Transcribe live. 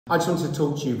I just want to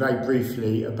talk to you very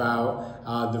briefly about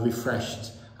the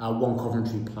refreshed One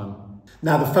Coventry Plan.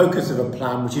 Now, the focus of a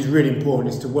plan, which is really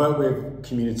important, is to work with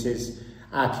communities,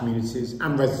 our communities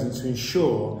and residents to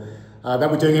ensure that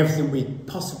we're doing everything we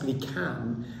possibly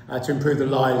can to improve the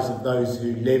lives of those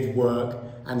who live, work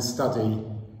and study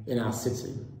in our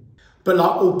city. But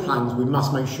like all plans, we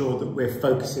must make sure that we're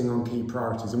focusing on key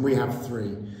priorities, and we have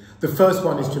three. The first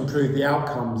one is to improve the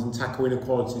outcomes and tackle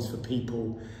inequalities for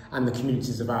people and the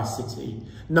communities of our city.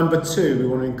 Number two, we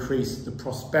want to increase the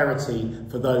prosperity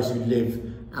for those who live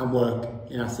and work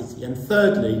in our city. And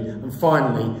thirdly, and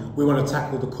finally, we want to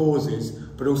tackle the causes,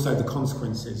 but also the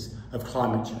consequences of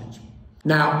climate change.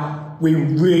 Now, we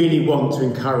really want to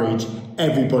encourage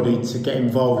everybody to get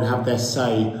involved and have their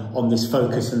say on this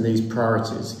focus and these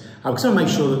priorities. Because I want to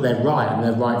make sure that they're right and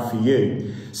they're right for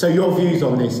you. So your views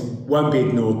on this won't be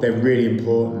ignored, they're really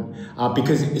important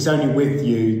because it's only with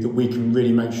you that we can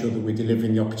really make sure that we're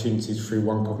delivering the opportunities through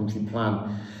One Coventry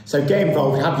Plan. So get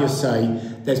involved, have your say.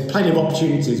 There's plenty of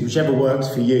opportunities, whichever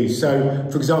works for you. So,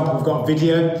 for example, we've got a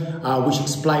video which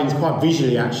explains quite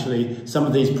visually actually some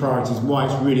of these priorities and why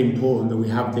it's really important that we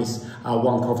have this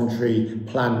One Coventry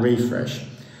Plan refresh.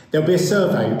 There'll be a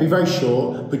survey, it'll be very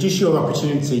short, but just your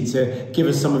opportunity to give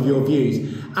us some of your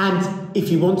views. And if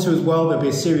you want to as well, there'll be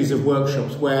a series of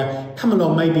workshops where come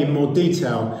along maybe in more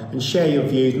detail and share your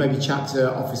views, maybe chat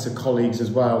to officer colleagues as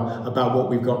well about what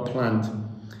we've got planned.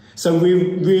 So we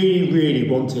really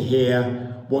want to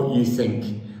hear what you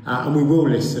think and we will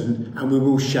listen and we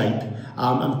will shape.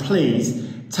 And please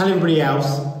tell everybody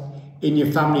else in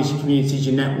your families, your communities,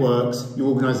 your networks, your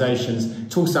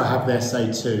organisations to also have their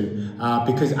say too.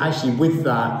 Because actually with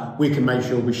that, we can make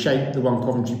sure we shape the One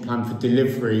Coventry Plan for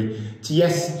delivery to,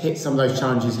 yes, hit some of those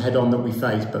challenges head on that we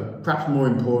face, but perhaps more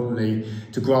importantly,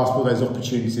 to grasp all those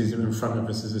opportunities that are in front of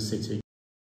us as a city.